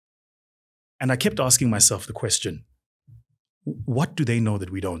And I kept asking myself the question, what do they know that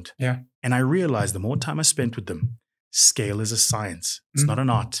we don't? Yeah. And I realized the more time I spent with them, scale is a science. It's not an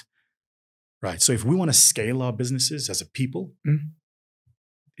art. Right. So if we want to scale our businesses as a people,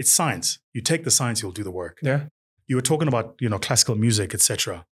 it's science. You take the science, you'll do the work. Yeah. You were talking about, classical music,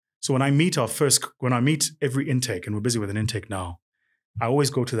 etc. So when I meet every intake, and we're busy with an intake now, I always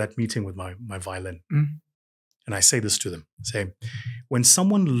go to that meeting with my violin. And I say this to them. Say, when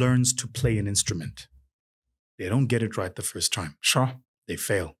someone learns to play an instrument, they don't get it right the first time. Sure. They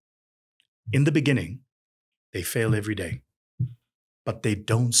fail. In the beginning, they fail every day. But they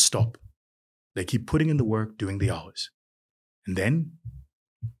don't stop. They keep putting in the work, doing the hours. And then,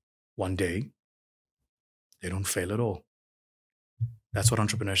 one day, they don't fail at all. That's what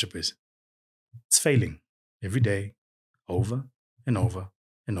entrepreneurship is. It's failing every day, over and over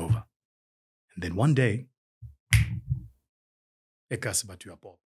and over. And then one day, ekasibatu apop.